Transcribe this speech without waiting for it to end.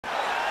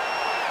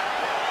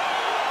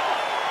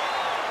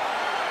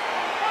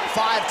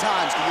5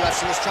 times the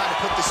UFC has tried to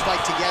put this fight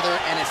together,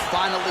 and it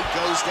finally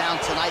goes down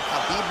tonight.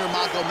 Khabib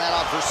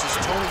Nurmagomedov versus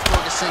Tony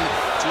Ferguson,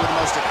 2 of the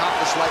most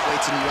accomplished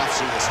lightweights in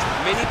UFC history.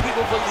 Many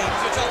people believe.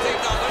 There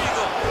you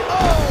go.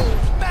 Oh,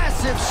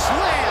 massive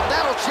slam.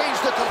 That'll change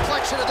the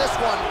complexion of this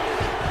one.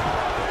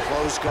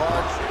 Close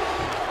guard.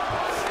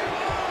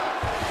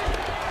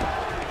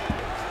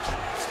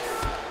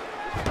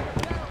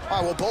 All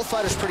right, well, both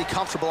fighters pretty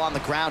comfortable on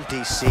the ground,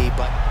 DC,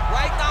 but...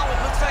 Right now, it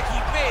looks like he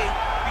may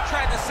be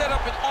trying to set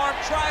up an arm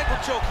triangle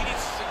choke. He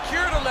needs to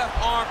secure the left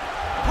arm,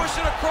 push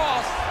it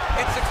across,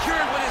 and secure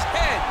it with his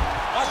head.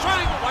 Watch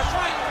triangle, watch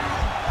triangle.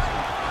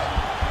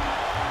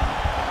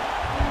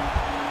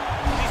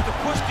 He needs to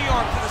push the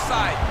arm to the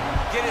side,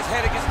 get his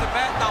head against the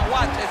mat. Now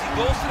watch, as he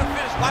goes to the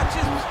finish, watch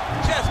his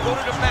chest go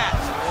to the mat.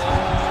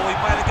 Oh, he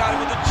might have got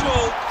him with a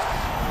choke.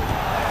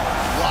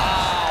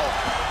 Wow.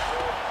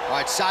 All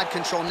right, side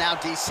control now,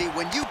 DC.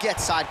 When you get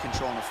side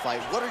control in a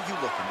fight, what are you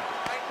looking at?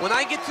 When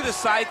I get to the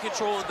side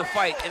control in the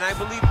fight, and I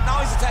believe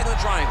now he's attacking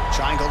the triangle.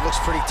 Triangle looks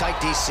pretty tight,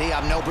 DC.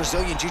 I'm no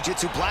Brazilian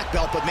Jiu-Jitsu black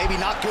belt, but maybe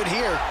not good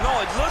here. No,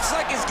 it looks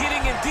like it's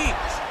getting in deep.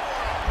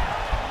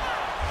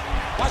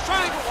 Watch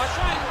triangle, watch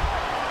triangle.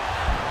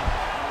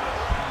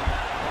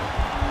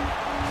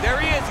 There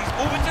he is, he's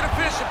moving to the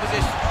finishing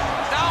position.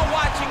 Now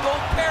watch, he goes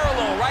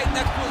parallel right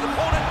next to his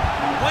opponent.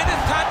 When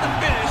it's time to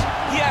finish,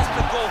 he has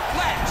to go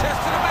flat, chest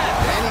to the mat.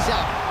 And he's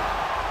out.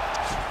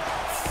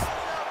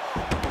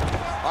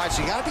 All right,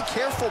 so you gotta be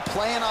careful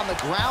playing on the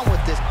ground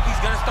with this.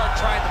 He's gonna start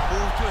trying to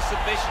move to a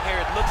submission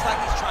here. It looks like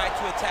he's trying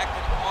to attack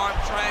the arm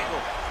triangle.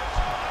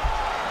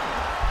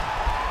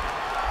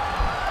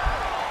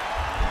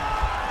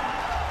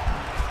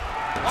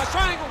 Watch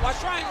triangle, watch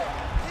triangle.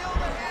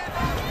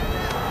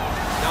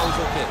 Now he's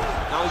okay.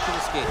 Now he can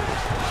escape.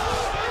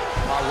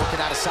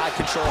 Working out of side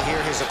control here.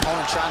 His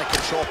opponent trying to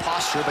control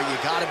posture, but you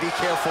gotta be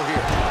careful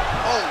here.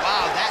 Oh,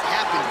 wow, that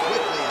happened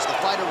quickly as the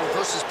fighter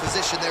reverses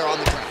position there on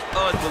the ground.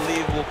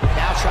 Unbelievable.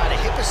 Now trying to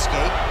hip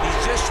escape. He's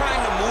just trying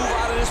to move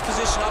out of this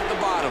position off the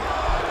bottom.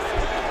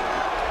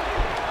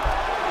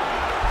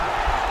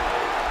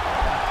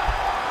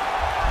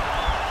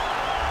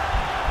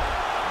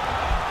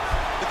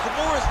 The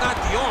Kimura is not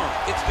the arm.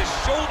 It's the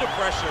shoulder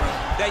pressure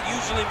that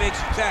usually makes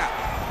you tap.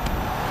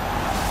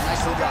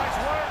 Nicely done.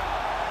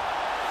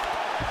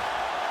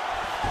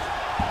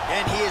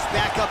 And he is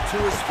back up to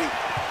his feet.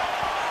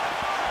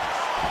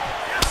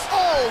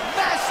 Oh,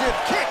 massive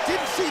kick.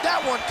 Didn't see that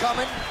one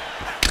coming.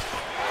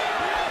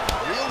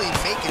 Really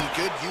making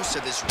good use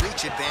of his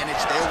reach advantage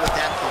there with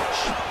that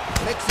punch.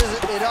 Mixes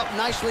it up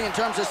nicely in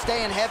terms of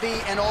staying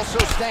heavy and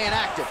also staying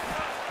active.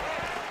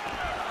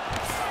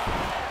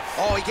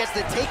 Oh, he gets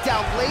the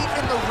takedown late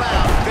in the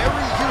round.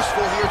 Very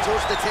useful here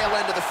towards the tail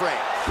end of the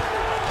frame.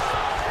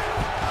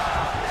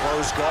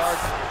 Close guard.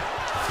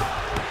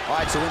 All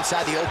right, so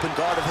inside the open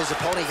guard of his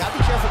opponent, you gotta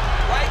be careful.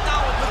 Right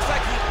now, it looks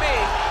like he's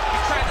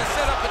trying to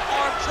set up an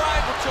arm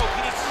triangle choke.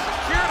 He needs to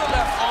secure the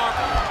left arm,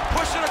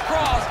 push it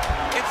across,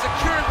 and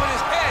secure it with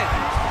his head.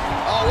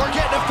 Oh, we're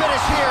getting a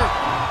finish here.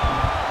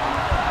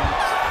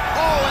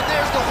 Oh, and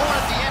there's the horn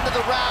at the end of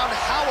the round.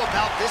 How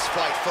about this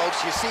fight, folks?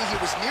 You see, he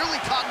was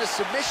nearly caught in a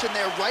submission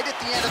there right at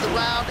the end of the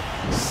round,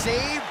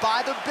 saved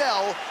by the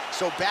bell.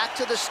 So back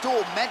to the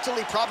stool,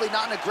 mentally probably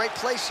not in a great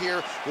place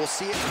here. We'll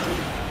see it.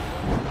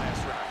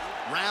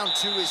 Round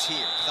 2 is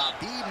here.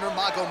 Khabib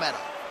Nurmagomedov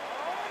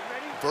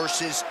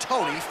versus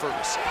Tony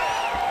Ferguson.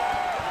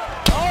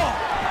 Oh!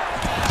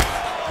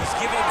 He's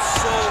giving him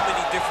so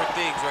many different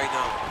things right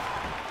now.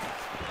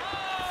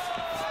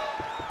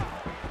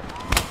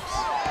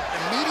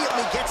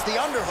 Immediately gets the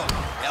underhook.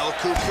 El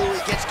Cucuy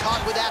gets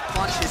caught with that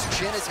punch. His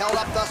chin is held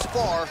up thus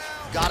far.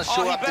 Gotta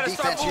show up the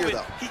defense here,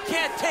 though. He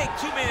can't take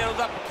too many of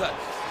those uppercuts.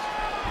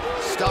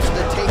 Stuffs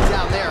the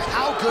takedown there.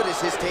 How good is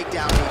his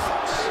takedown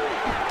defense?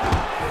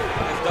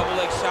 Double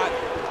leg shot.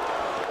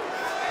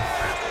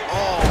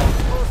 Oh,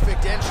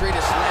 perfect entry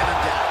to slam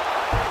him down.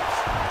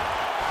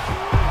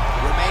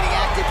 Remaining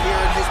active here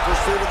in his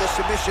pursuit of the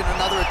submission.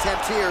 Another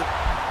attempt here.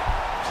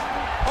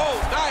 Oh,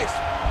 nice.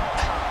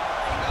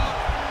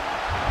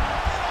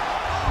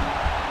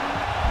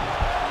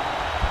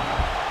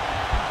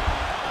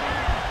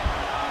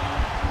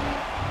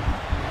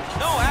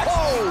 No,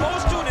 actually, he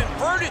goes to an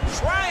inverted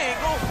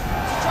triangle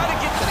to try to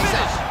get the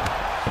finish.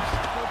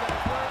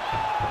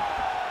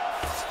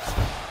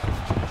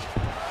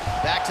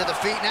 Back to the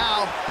feet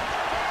now.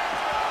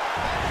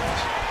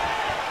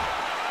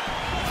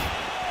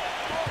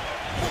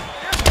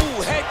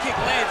 Ooh, head kick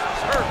lands,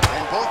 he's hurt.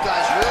 And both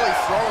guys really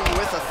throwing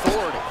with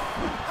authority.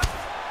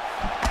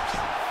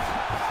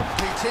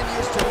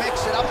 Continues to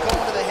mix it up,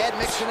 going to the head,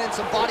 mixing in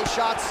some body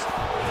shots.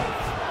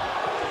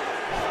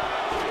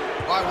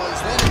 All right, well,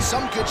 he's landed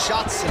some good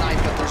shots tonight,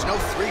 but there's no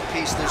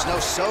three-piece, there's no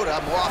soda.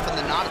 More often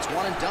than not, it's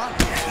one and done.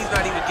 He's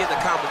not even getting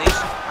a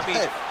combination. I mean,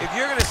 if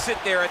you're gonna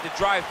sit there at the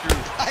drive-thru,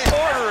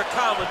 order a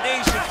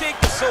combination, take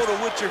the soda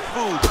with your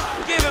food,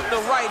 give him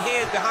the right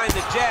hand behind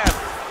the jab,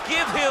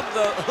 give him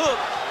the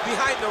hook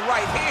behind the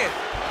right hand,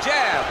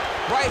 jab,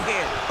 Right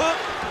hand, hook.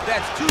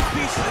 That's 2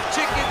 pieces of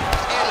chicken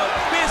and a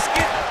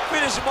biscuit.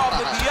 Finish him off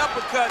with the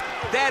uppercut.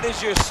 That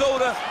is your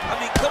soda. I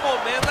mean, come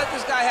on, man. Let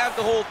this guy have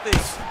the whole thing.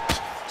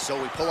 So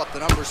we pull up the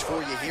numbers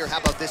for you here.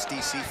 How about this,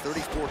 DC?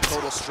 34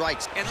 total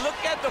strikes. And look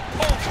at the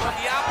post on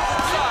the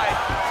opposite side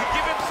to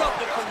give himself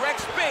the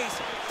correct space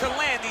to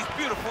land these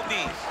beautiful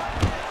knees.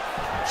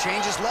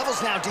 Changes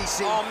levels now,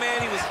 DC. Oh, man,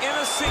 he was in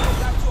a single,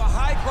 got to a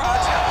high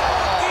crotch.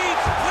 He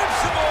flips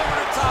him over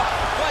the top.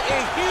 What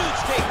a huge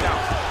takedown.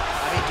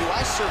 I mean, do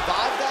I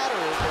survive that,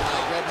 or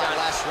I read my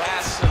last right?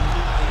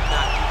 Absolutely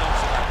not. You don't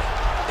survive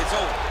it. It's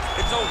over.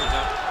 It's over,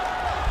 John.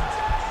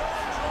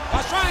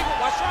 Watch triangle.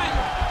 Watch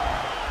triangle.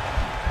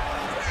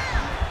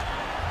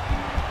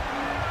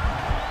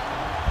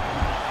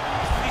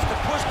 Needs to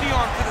push the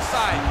arm to the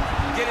side.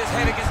 Get his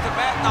head against the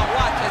mat. Now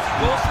watch as he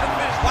goes to the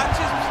finish. Watch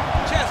his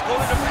chest go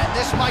to the mat. And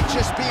this might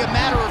just be a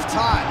matter of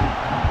time.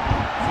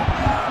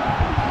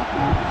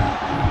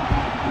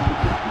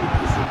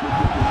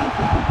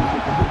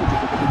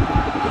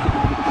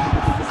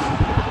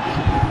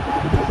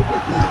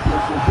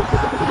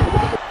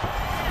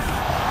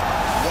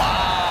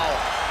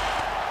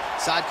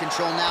 Side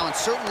control now, and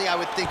certainly I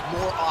would think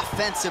more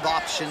offensive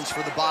options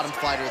for the bottom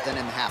fighter than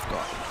in the half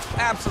guard.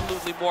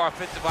 Absolutely more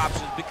offensive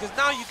options, because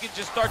now you can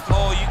just start to,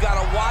 you got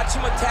to watch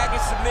him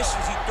attacking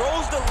submissions. He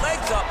throws the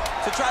legs up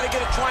to try to get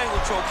a triangle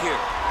choke here.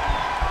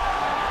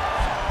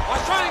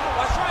 Watch triangle,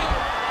 watch triangle.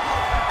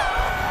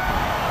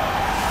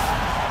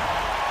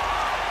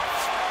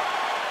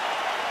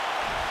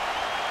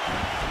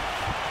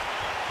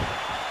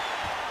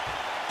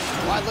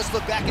 All right, let's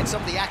look back at some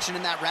of the action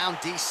in that round,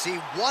 DC.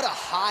 What a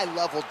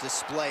high-level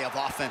display of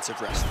offensive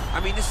wrestling. I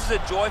mean, this is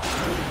a joy.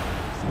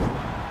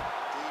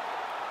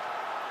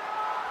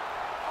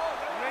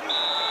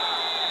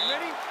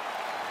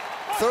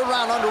 Third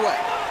round underway.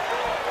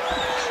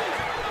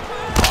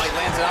 Oh, he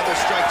lands another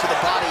strike to the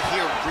body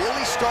here,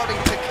 really starting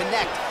to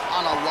connect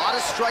on a lot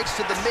of strikes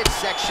to the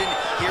midsection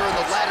here in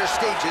the latter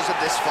stages of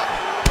this fight.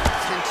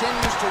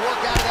 Continues to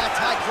work out of that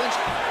tie clinch.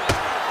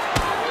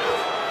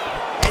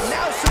 And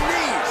now some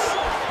knees.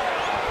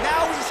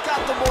 Now he's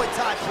got the Muay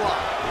Thai plug.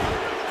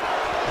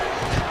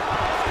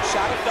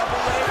 Shot a double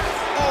leg.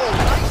 Oh,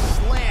 nice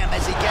slam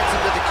as he gets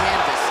into the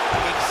canvas.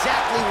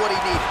 Exactly what he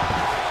needed.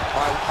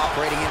 All right,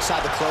 operating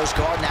inside the closed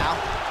guard now.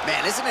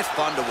 Man, isn't it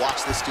fun to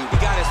watch this dude? He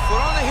got his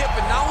foot on the hip,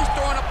 and now he's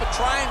throwing up a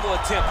triangle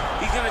attempt.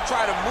 He's going to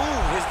try to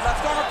move his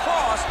left arm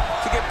across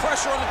to get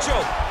pressure on the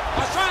choke.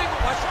 Watch triangle,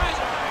 watch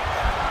triangle.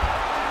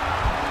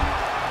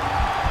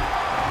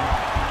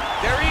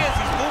 There he is.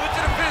 He's moving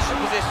to the finishing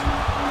position.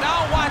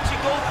 Now watch, he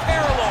goes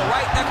parallel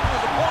right next to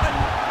his opponent.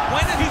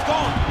 When is he's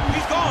gone?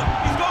 He's gone.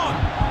 He's gone.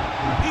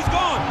 He's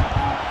gone.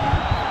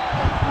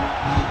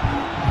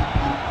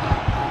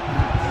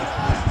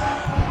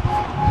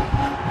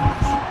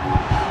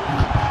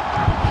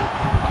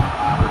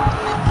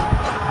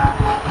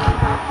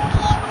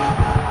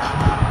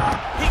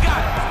 He got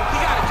it. He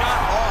got it, John.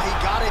 Oh, he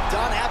got it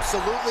done.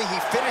 Absolutely. He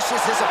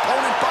finishes his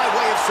opponent by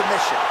way of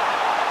submission.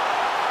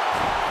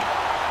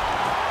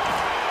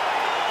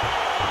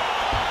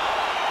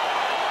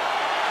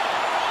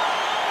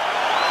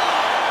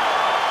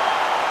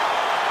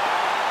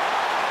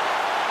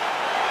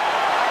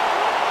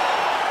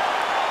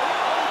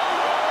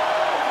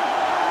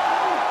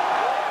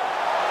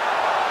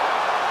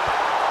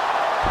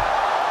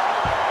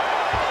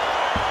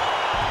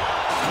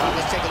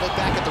 Take a look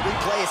back at the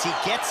replay as he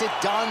gets it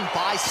done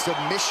by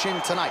submission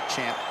tonight,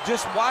 champ.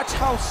 Just watch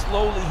how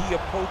slowly he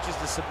approaches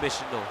the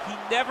submission, though. He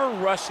never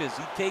rushes.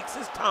 He takes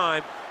his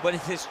time, but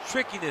it's his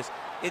trickiness.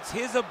 It's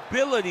his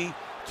ability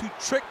to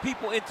trick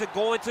people into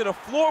going to the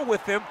floor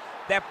with him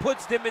that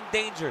puts them in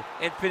danger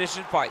and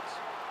finishing fights.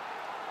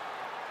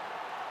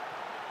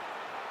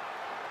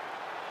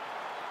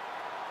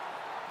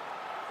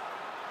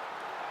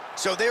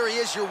 So there he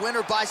is, your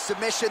winner by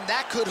submission.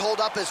 That could hold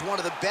up as one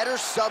of the better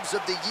subs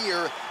of the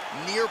year.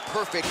 Near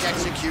perfect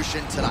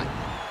execution tonight.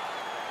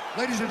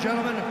 Ladies and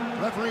gentlemen,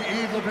 referee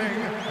Yves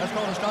Leving has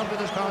called a stop to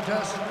this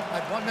contest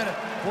at 1 minute,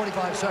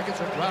 45 seconds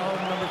of round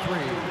number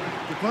 3.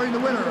 Declaring the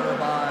winner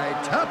by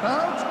tap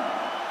out,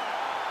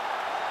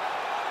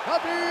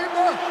 Khabib